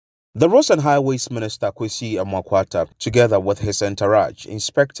The Roads and Highways Minister Kwasi Amoako Attah, together with his entourage,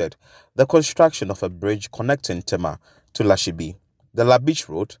 inspected the construction of a bridge connecting Tema to Lashibi, the La Beach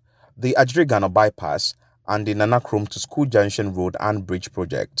Road, the Adrigano Bypass, and the Nanakrom to School Junction Road and Bridge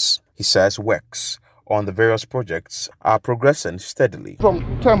projects. He says works on the various projects are progressing steadily.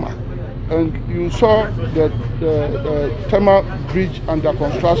 From Tema, and you saw that the Tema Bridge under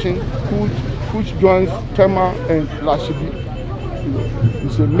construction, which joins Tema and Lashibi.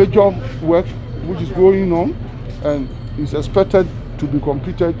 It's a major work which is going on and is expected to be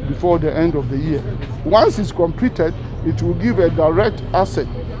completed before the end of the year. Once it's completed, it will give a direct access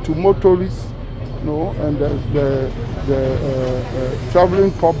to motorists, and the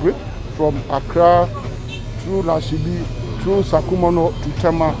traveling public from Accra through Lashibi, through Sakumono to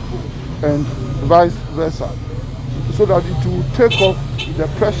Tema and vice versa, so that it will take off the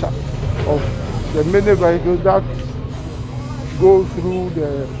pressure of the many vehicles that go through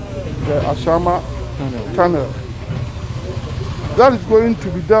the Ashama tunnel. That is going to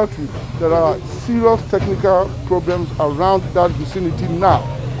be dealt with. There are serious technical problems around that vicinity now,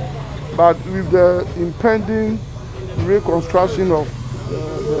 but with the impending reconstruction of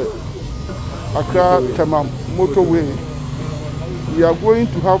the Accra-Tema motorway, we are going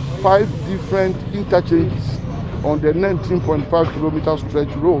to have 5 different interchanges on the 19.5 kilometer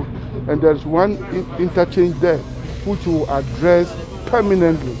stretch road, and there's one interchange there which will address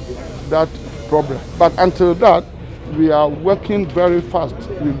permanently that problem. But until that, we are working very fast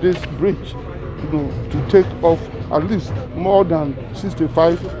with this bridge, to take off at least more than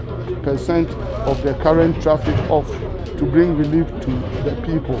 65% of the current traffic off to bring relief to the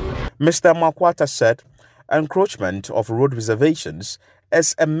people. Mr. Amoako Attah said encroachment of road reservations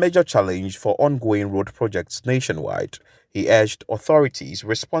is a major challenge for ongoing road projects nationwide. He urged authorities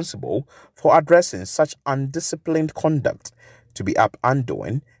responsible for addressing such undisciplined conduct to be up and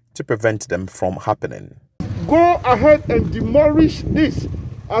doing to prevent them from happening. Go ahead and demolish this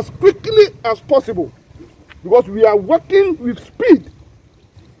as quickly as possible, because we are working with speed.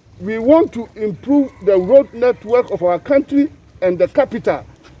 We want to improve the road network of our country and the capital,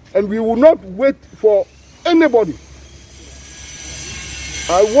 and we will not wait for anybody.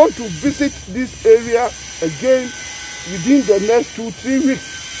 I want to visit this area again within the next 2-3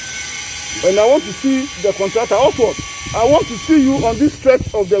 weeks, and I want to see the contractor also. I want to see you on this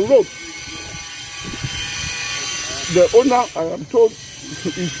stretch of the road. The owner, I am told,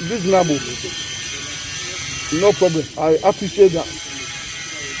 is reasonable. No problem. I appreciate that.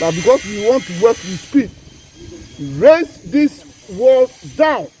 But because we want to work with speed, raise this wall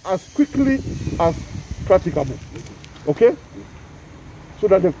down as quickly as practicable. Okay? So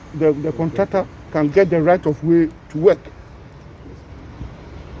that the contractor can get the right of way to work.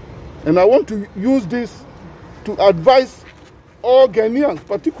 And I want to use this to advise all Ghanaians,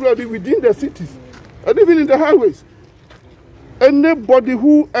 particularly within the cities and even in the highways. Anybody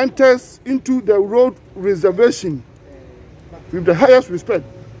who enters into the road reservation, with the highest respect,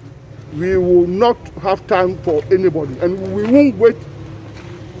 we will not have time for anybody, and we won't wait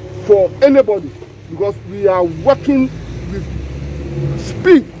for anybody, because we are working with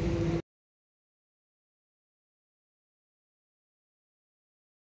speed